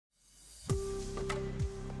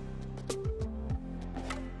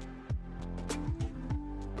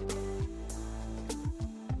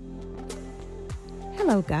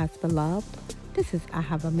Hello, God's beloved. This is I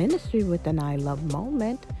Have a Ministry with an I Love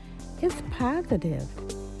Moment. It's positive,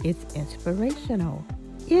 it's inspirational,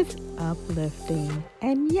 it's uplifting,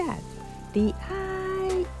 and yes, the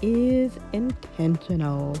I is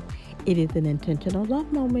intentional. It is an intentional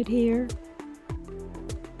love moment here.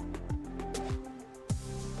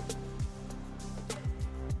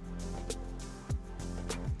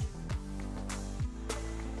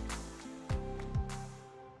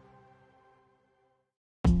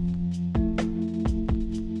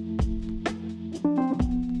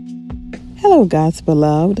 Hello, God's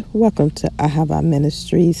beloved. Welcome to I Have a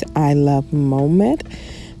Ministries I Love Moment.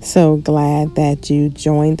 So glad that you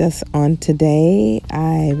joined us on today.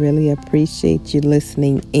 I really appreciate you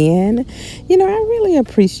listening in. I really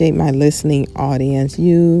appreciate my listening audience.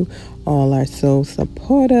 You all are so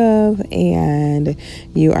supportive and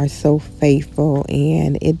you are so faithful,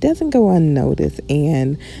 and it doesn't go unnoticed.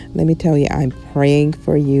 And let me tell you, I'm praying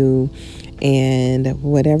for you. And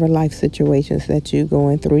whatever life situations that you're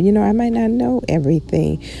going through, I might not know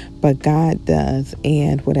everything, but God does.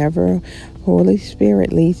 And whatever Holy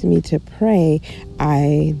Spirit leads me to pray,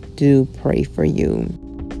 I do pray for you.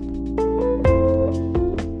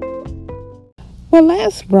 Well,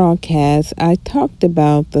 last broadcast, I talked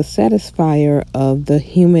about the satisfier of the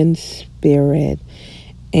human spirit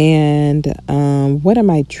and what am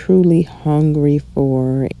I truly hungry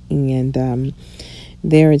for? And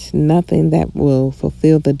there is nothing that will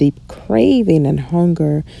fulfill the deep craving and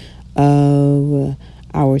hunger of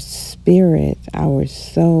our spirit, our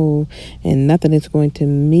soul, and nothing is going to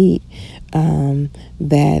meet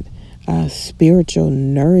that spiritual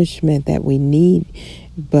nourishment that we need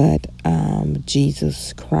but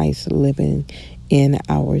Jesus Christ living in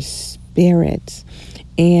our spirits.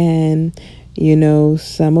 And,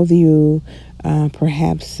 some of you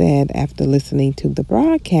perhaps said after listening to the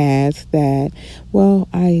broadcast that, well,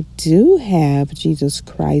 I do have Jesus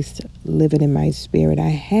Christ living in my spirit. I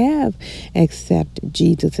have accepted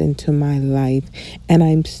Jesus into my life, and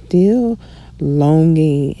I'm still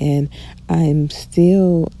longing, and I'm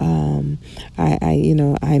still I'm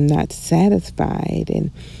not satisfied,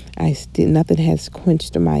 and nothing has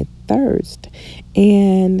quenched my thirst.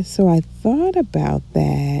 And so I thought about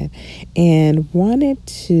that and wanted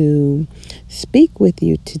to speak with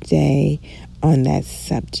you today on that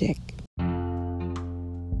subject. I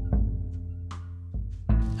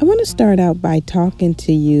want to start out by talking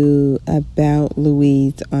to you about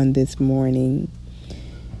Louise on this morning.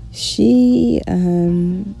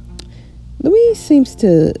 Louise seems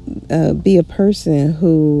to be a person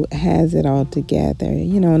who has it all together.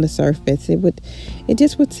 On the surface, it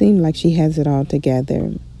just would seem like she has it all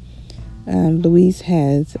together. Louise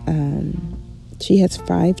has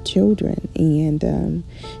 5 children, and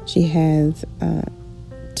she has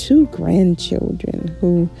 2 grandchildren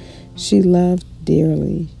who she loves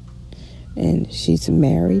dearly. And she's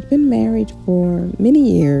been married for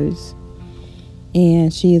many years,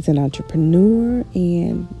 and she is an entrepreneur,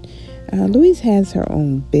 and Louise has her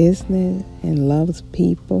own business and loves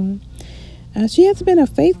people. She has been a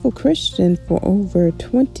faithful Christian for over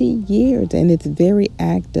 20 years and is very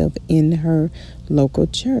active in her local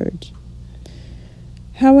church.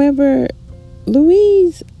 However,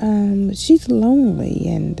 Louise, she's lonely,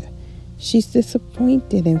 and she's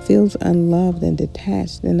disappointed and feels unloved and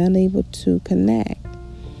detached and unable to connect.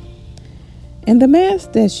 And the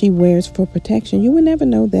mask that she wears for protection, you will never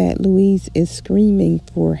know that Louise is screaming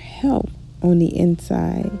for help on the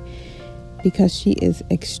inside because she is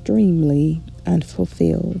extremely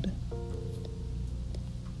unfulfilled.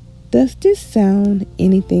 Does this sound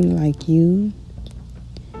anything like you?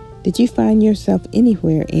 Did you find yourself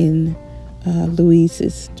anywhere in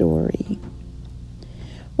Louise's story?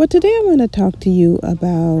 Well, today I want to talk to you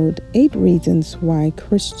about 8 reasons why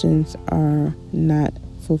Christians are not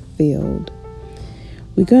fulfilled.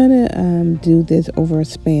 We're going to do this over a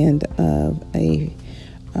span of a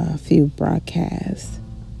few broadcasts.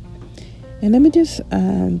 And let me just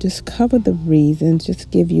cover the reasons,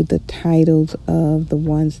 just give you the titles of the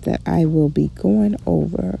ones that I will be going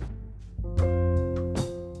over.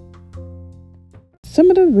 Some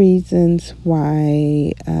of the reasons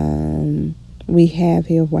why we have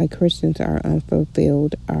here why Christians are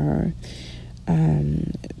unfulfilled are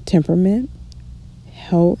temperament,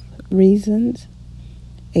 health reasons,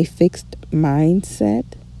 a fixed mindset,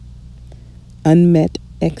 unmet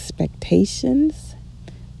expectations,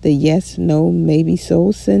 the yes, no, maybe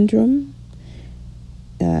so syndrome,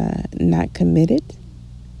 not committed,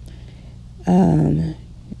 not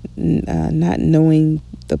knowing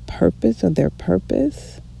the purpose of their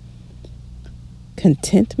purpose,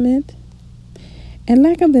 contentment, and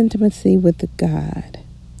lack of intimacy with God.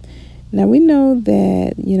 Now we know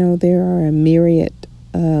that, there are a myriad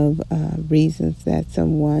of reasons that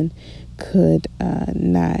someone could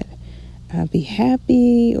not be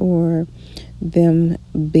happy, or them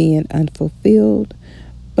being unfulfilled.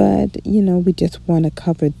 But, we just want to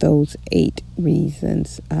cover those 8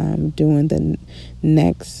 reasons during the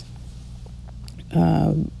next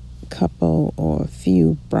couple or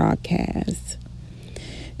few broadcasts.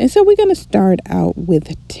 And so we're going to start out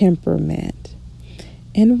with temperament.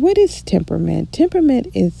 And what is temperament? Temperament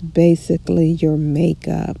is basically your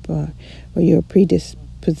makeup or your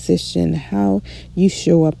predisposition, how you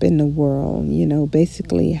show up in the world,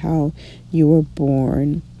 basically how you were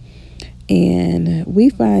born. And we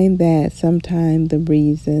find that sometimes the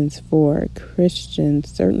reasons for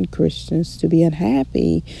certain Christians to be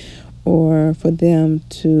unhappy, or for them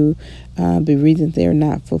to be reasons they're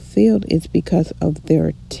not fulfilled, is because of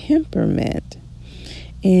their temperament.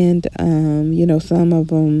 And, some of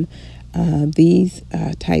them, these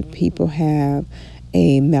type people have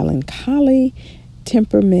a melancholy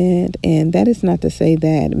temperament. And that is not to say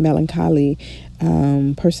that melancholy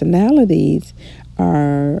personalities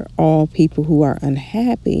are all people who are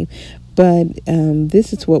unhappy. But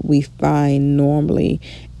this is what we find normally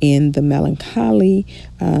in the melancholy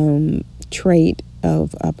trait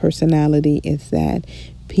of a personality, is that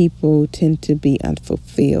people tend to be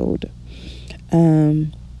unfulfilled.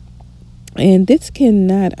 And this can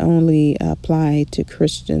not only apply to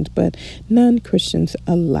Christians, but non-Christians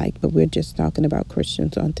alike. But we're just talking about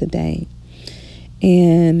Christians on today.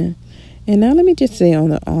 And now let me just say on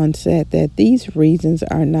the onset that these reasons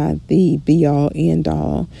are not the be-all,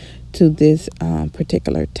 end-all to this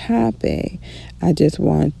particular topic. I just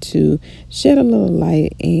want to shed a little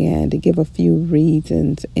light and give a few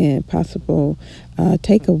reasons and possible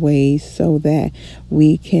takeaways so that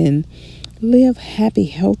we can live happy,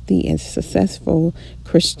 healthy, and successful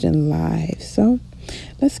Christian lives. So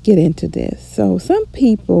let's get into this. So some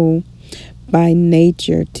people by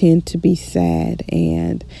nature tend to be sad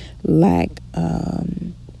and lack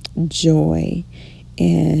joy.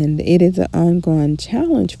 And it is an ongoing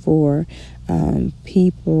challenge for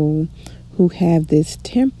people who have this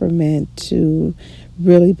temperament to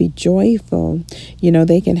really be joyful.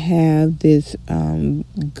 They can have this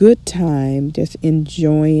good time, just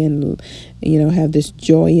enjoying, have this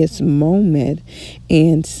joyous moment,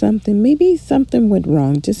 and maybe something went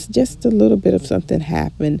wrong, just a little bit of something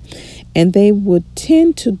happened, and they would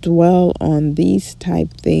tend to dwell on these type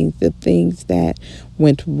things, the things that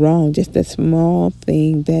went wrong, just a small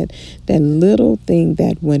thing, that little thing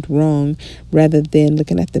that went wrong, rather than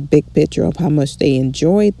looking at the big picture of how much they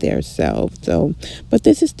enjoyed themselves. So, but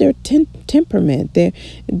this is their temperament.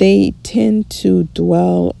 They tend to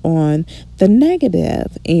dwell on the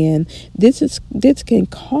negative, and this can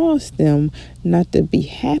cause them not to be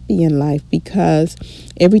happy in life, because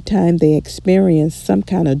every time they experience some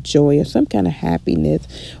kind of joy or some kind of happiness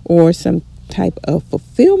or some type of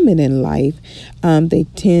fulfillment in life, they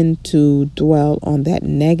tend to dwell on that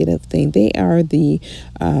negative thing. They are the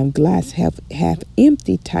glass half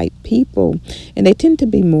empty type people, and they tend to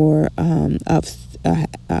be more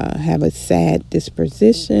have a sad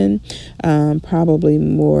disposition, probably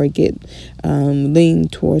more lean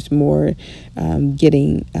towards more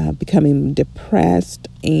becoming depressed,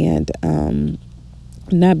 and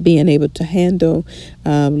not being able to handle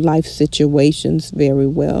life situations very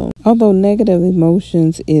well. Although negative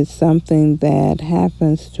emotions is something that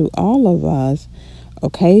happens to all of us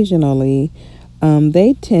occasionally,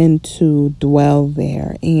 they tend to dwell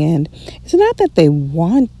there. And it's not that they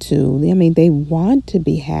want to. I mean, they want to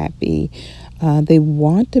be happy. They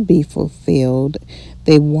want to be fulfilled.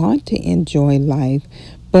 They want to enjoy life.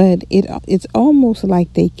 But it's almost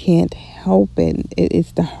like they can't help it.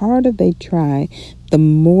 It's the harder they try, the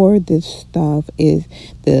more this stuff is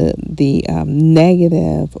the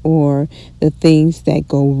negative, or the things that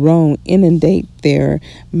go wrong inundate their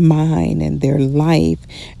mind and their life.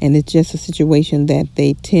 And it's just a situation that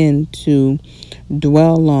they tend to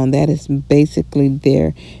dwell on. That is basically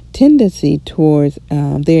their tendency towards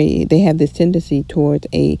they have this tendency towards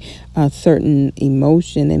a certain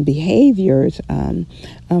emotion and behaviors,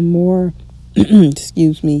 more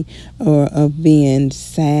excuse me, or of being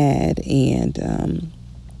sad, and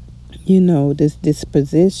this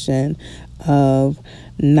disposition of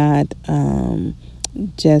not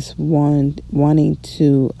just wanting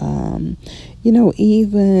to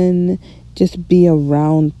even just be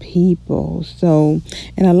around people. So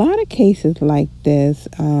in a lot of cases like this,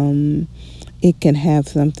 it can have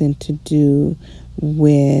something to do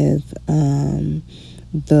with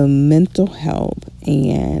the mental health,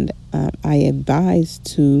 and I advise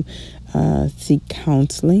to seek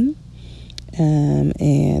counseling.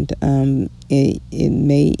 It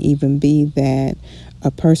may even be that a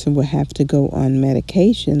person will have to go on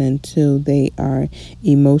medication until they are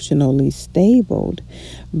emotionally stable.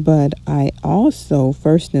 But I also,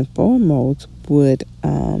 first and foremost, would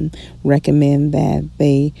recommend that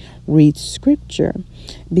they read scripture.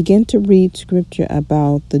 Begin to read scripture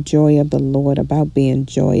about the joy of the Lord, about being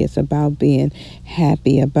joyous, about being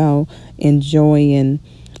happy, about enjoying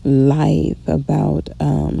life, about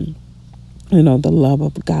the love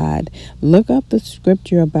of God. Look up the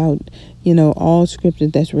scripture about, all scripture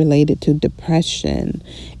that's related to depression.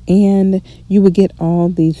 And you would get all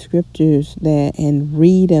these scriptures and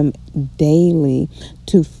read them daily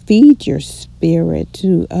to feed your spirit,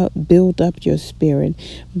 to build up your spirit.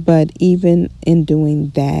 But even in doing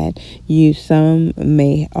that, some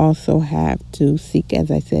may also have to seek,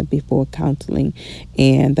 as I said before, counseling.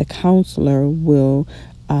 And the counselor will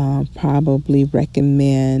probably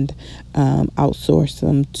recommend outsource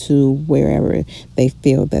them to wherever they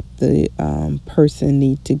feel that the person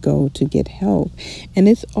need to go to get help. And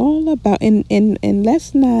it's all about, and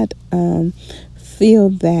let's not feel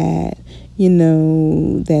that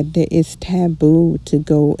that there is taboo to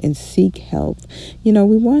go and seek help. We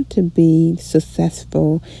want to be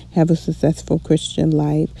successful, have a successful Christian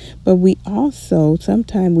life, but we also,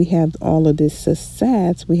 sometimes we have all of this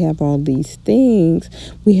success, we have all these things,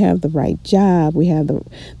 we have the right job, we have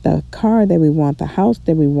the car that we want, the house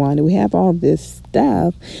that we want, and we have all this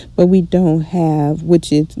stuff, but we don't have,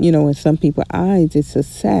 which is, in some people's eyes, it's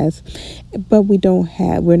success, but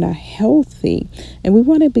we're not healthy. And we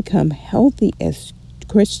want to become healthy as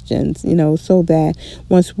Christians, so that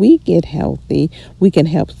once we get healthy, we can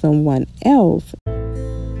help someone else.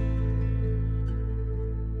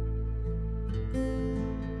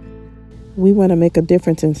 We want to make a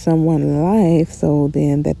difference in someone's life so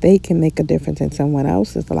then that they can make a difference in someone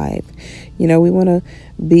else's life. We want to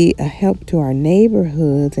be a help to our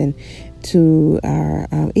neighborhoods and to our,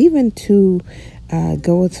 even to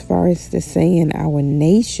go as far as to saying our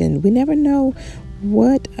nation. We never know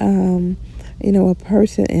what, a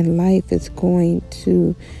person in life is going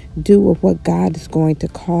to do or what God is going to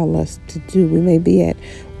call us to do. We may be at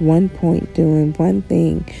one point doing one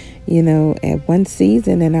thing, at one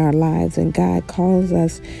season in our lives, and God calls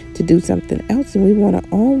us to do something else. And we want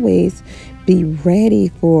to always be ready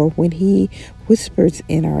for when He whispers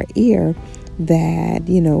in our ear that,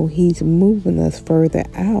 He's moving us further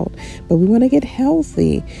out. But we want to get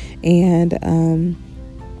healthy. And,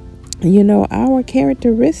 our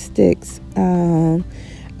characteristics, the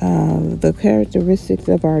characteristics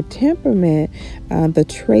of our temperament, the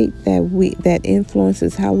trait that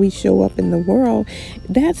influences how we show up in the world,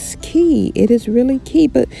 that's key. It is really key.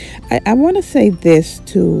 But I want to say this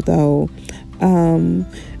too, though.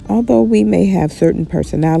 Although we may have certain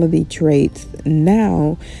personality traits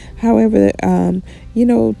now, however,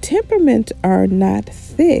 temperaments are not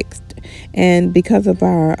fixed. And because of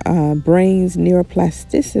our brain's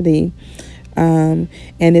neuroplasticity, and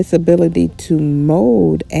its ability to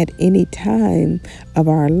mold at any time of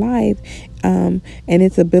our life, and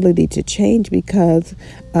its ability to change because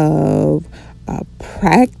of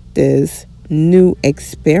practice, new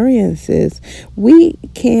experiences, we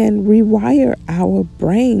can rewire our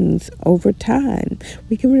brains over time.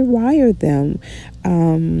 We can rewire them.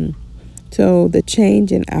 So the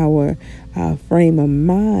change in our frame of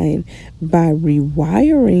mind by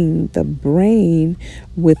rewiring the brain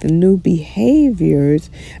with new behaviors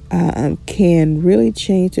can really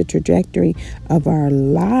change the trajectory of our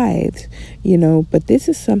lives, but this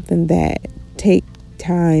is something that take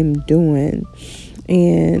time doing.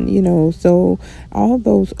 And, so all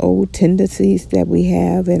those old tendencies that we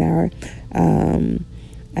have in our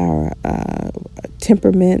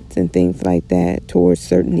temperaments and things like that towards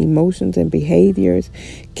certain emotions and behaviors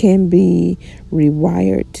can be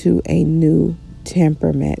rewired to a new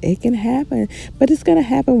temperament. It can happen, but it's going to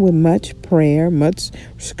happen with much prayer, much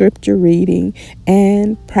scripture reading,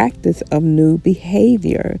 and practice of new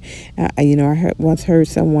behavior. I once heard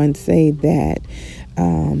someone say that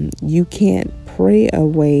you can't pray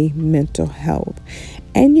away mental health.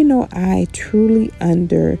 And, I truly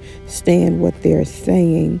understand what they're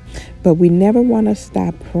saying, but we never want to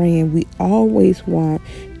stop praying. We always want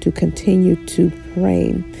to continue to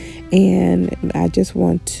pray. And I just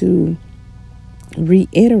want to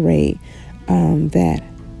reiterate that,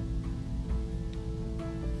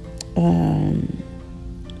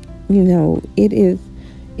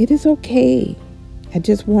 it is okay. I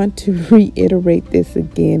just want to reiterate this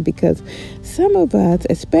again because some of us,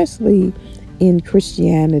 especially in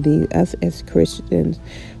Christianity, us as Christians,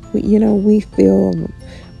 we feel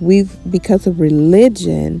because of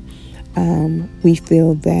religion, we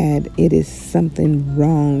feel that it is something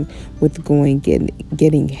wrong with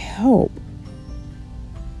getting help.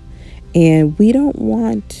 And we don't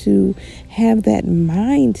want to have that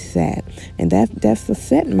mindset. And that's a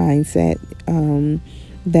set mindset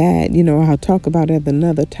that, I'll talk about at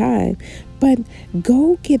another time. But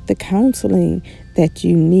go get the counseling that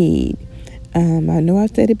you need. I know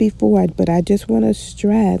I've said it before, but I just want to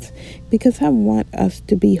stress, because I want us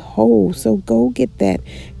to be whole. So go get that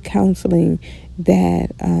counseling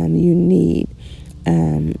that you need.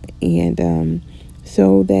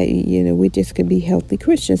 So that, we just can be healthy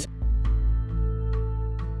Christians.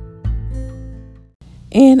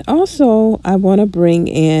 And also, I want to bring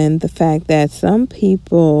in the fact that some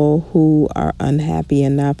people who are unhappy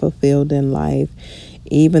and not fulfilled in life,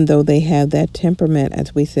 even though they have that temperament,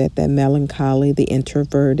 as we said, that melancholy, the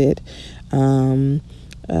introverted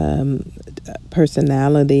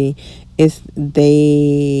personality, it's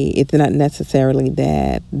not necessarily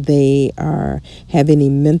that they have any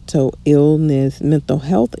mental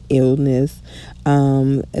health illness.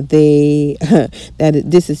 They that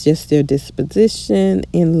this is just their disposition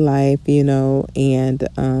in life, and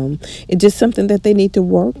it's just something that they need to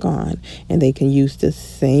work on. And they can use the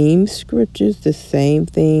same scriptures, the same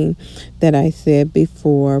thing that I said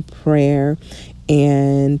before, prayer,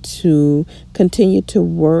 and to continue to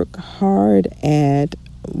work hard at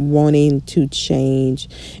wanting to change.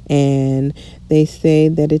 And they say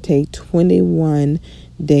that it takes 21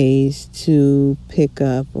 days to pick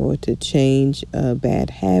up or to change a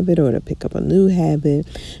bad habit or to pick up a new habit.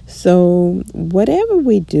 So whatever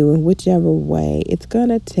we do in whichever way, it's going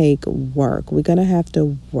to take work. We're going to have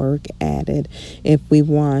to work at it if we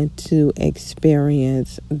want to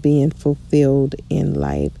experience being fulfilled in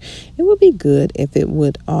life. It would be good if it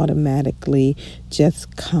would automatically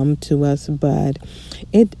just come to us, but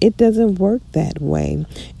it doesn't work that way.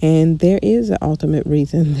 And there is an ultimate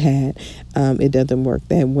reason that it doesn't work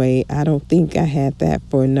that way. I don't think I had that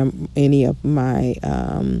for any of my,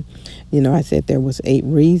 I said there was 8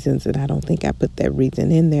 reasons, and I don't think I put that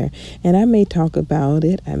reason in there. And I may talk about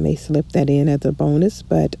it. I may slip that in as a bonus,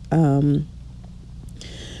 but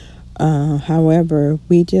however,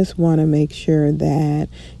 we just want to make sure that,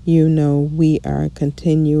 we are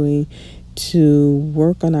continuing to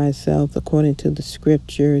work on ourselves according to the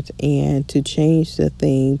scriptures and to change the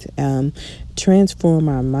things, transform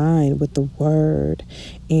our mind with the word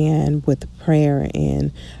and with prayer,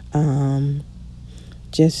 and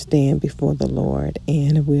just stand before the Lord.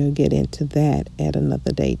 And we'll get into that at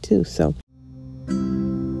another day too. So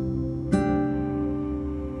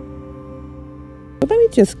let me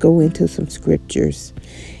just go into some scriptures,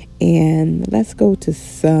 and let's go to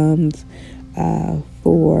Psalms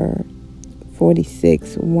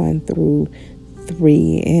 46, 1 through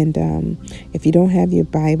 3. And if you don't have your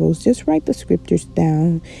Bibles, just write the scriptures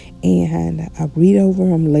down and read over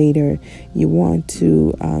them later. You want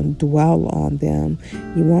to dwell on them.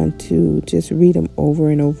 You want to just read them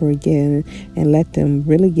over and over again and let them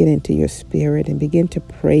really get into your spirit, and begin to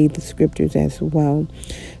pray the scriptures as well.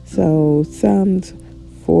 So Psalms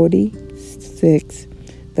 46,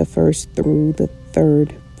 the first through the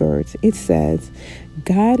third verse, it says,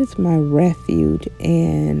 God is my refuge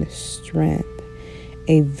and strength,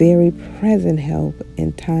 a very present help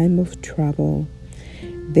in time of trouble.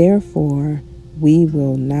 Therefore, we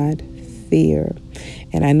will not fear.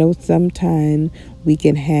 And I know sometimes we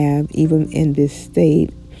can have, even in this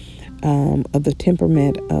state of the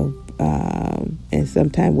temperament of, and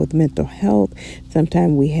sometimes with mental health,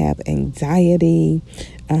 sometimes we have anxiety,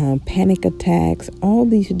 panic attacks, all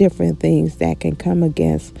these different things that can come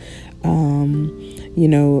against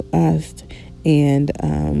us,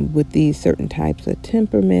 and with these certain types of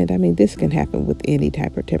temperament. I mean, this can happen with any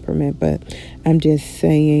type of temperament, but I'm just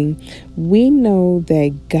saying, we know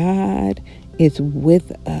that God is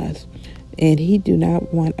with us, and He do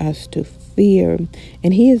not want us to fear,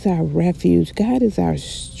 and He is our refuge. God is our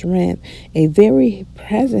strength, a very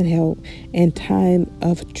present help in time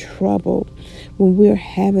of trouble. When we're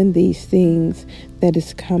having these things that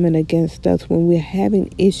is coming against us, when we're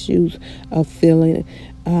having issues of feeling,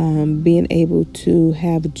 being able to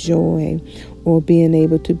have joy, or being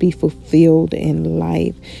able to be fulfilled in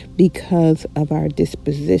life, because of our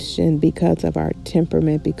disposition, because of our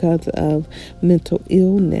temperament, because of mental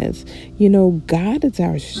illness. God is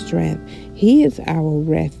our strength. He is our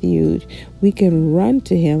refuge. We can run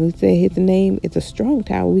to him. We say his name is a strong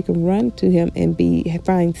tower. We can run to him and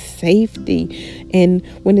find safety. And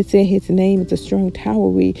when it said his name is a strong tower,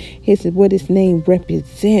 what his name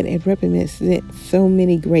represent. It represents so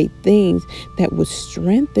many great things that will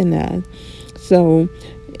strengthen us. So,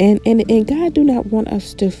 and God do not want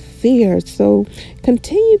us to fear. So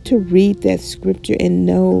continue to read that scripture and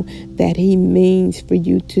know that he means for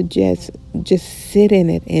you to just sit in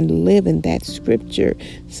it and live in that scripture.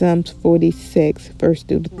 Psalms 46, first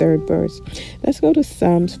through the third verse. Let's go to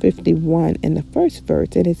Psalms 51 and the first verse.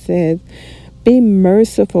 And it says, "Be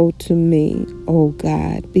merciful to me, O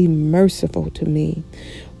God, be merciful to me.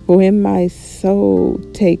 For in my soul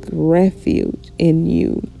take refuge in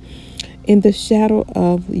you. In the shadow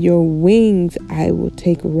of your wings I will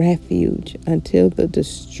take refuge until the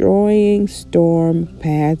destroying storm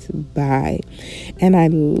pass by." And I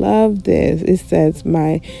love this. It says,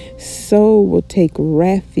 "My soul will take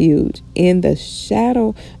refuge in the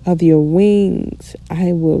shadow of your wings.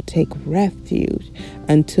 I will take refuge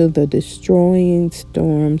until the destroying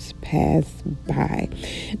storms pass by."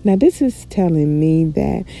 Now, this is telling me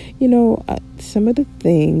that, some of the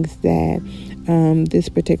things that this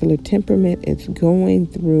particular temperament is going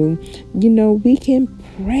through, we can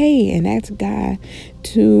pray and ask God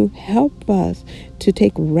to help us to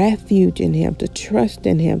take refuge in him, to trust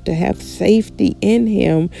in him, to have safety in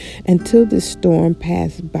him until the storm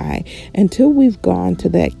passes by, until we've gone to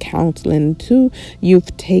that counseling, until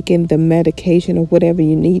you've taken the medication or whatever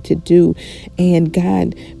you need to do, and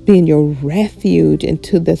God being your refuge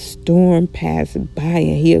until the storm passes by,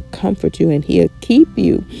 and he'll comfort you and he'll keep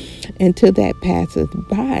you until that passes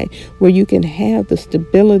by, where you can have the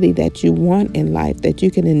stability that you want in life, that you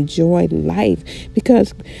can enjoy life.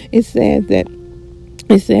 Because it says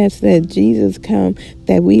that Jesus come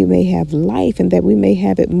that we may have life and that we may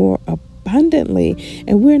have it more abundantly.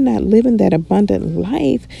 And we're not living that abundant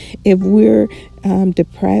life if we're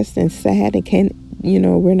depressed and sad and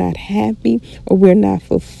we're not happy or we're not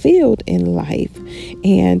fulfilled in life.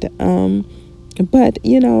 And but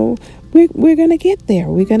we're going to get there.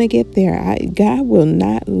 We're going to get there. God will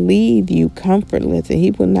not leave you comfortless, and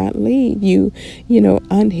he will not leave you,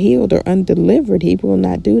 unhealed or undelivered. He will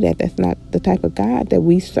not do that. That's not the type of God that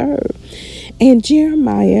we serve. And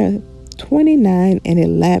Jeremiah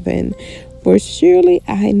 29:11, "For surely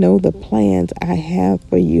I know the plans I have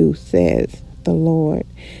for you, says the Lord,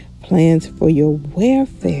 plans for your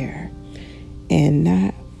welfare and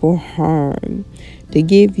not for harm, to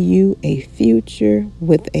give you a future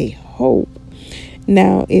with a hope."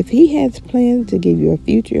 Now, if he has plans to give you a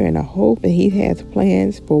future and a hope, and he has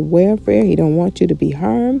plans for welfare, he don't want you to be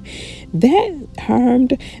harmed. That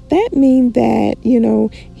means that,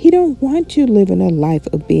 he don't want you living a life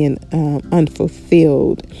of being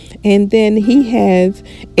unfulfilled. And then he has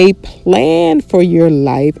a plan for your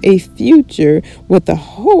life, a future with a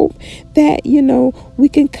hope that, we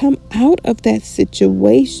can come out of that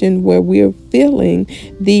situation where we're feeling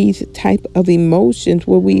these type of emotions,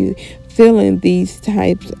 where we feeling these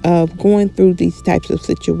types of going through these types of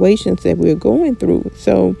situations that we're going through.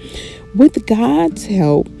 So with God's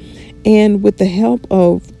help and with the help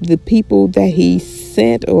of the people that he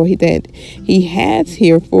sent or that he has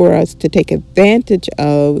here for us to take advantage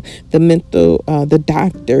of, the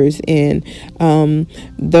doctors and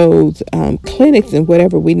those clinics and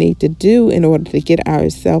whatever we need to do in order to get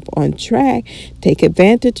ourselves on track, take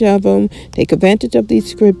advantage of them, take advantage of these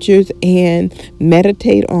scriptures and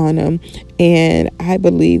meditate on them. And I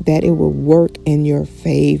believe that it will work in your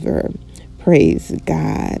favor. Praise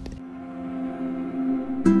God.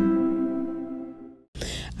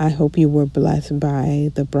 I hope you were blessed by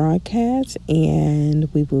the broadcast,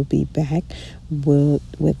 and we will be back with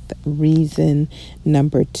reason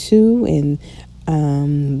number 2. And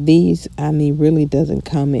these, really doesn't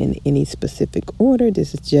come in any specific order.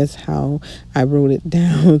 This is just how I wrote it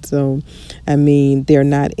down. So, they're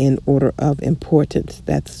not in order of importance.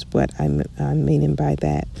 That's what I'm meaning by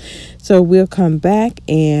that. So we'll come back,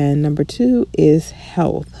 and number 2 is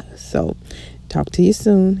health. So talk to you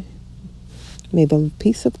soon. May the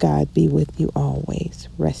peace of God be with you always.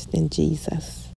 Rest in Jesus.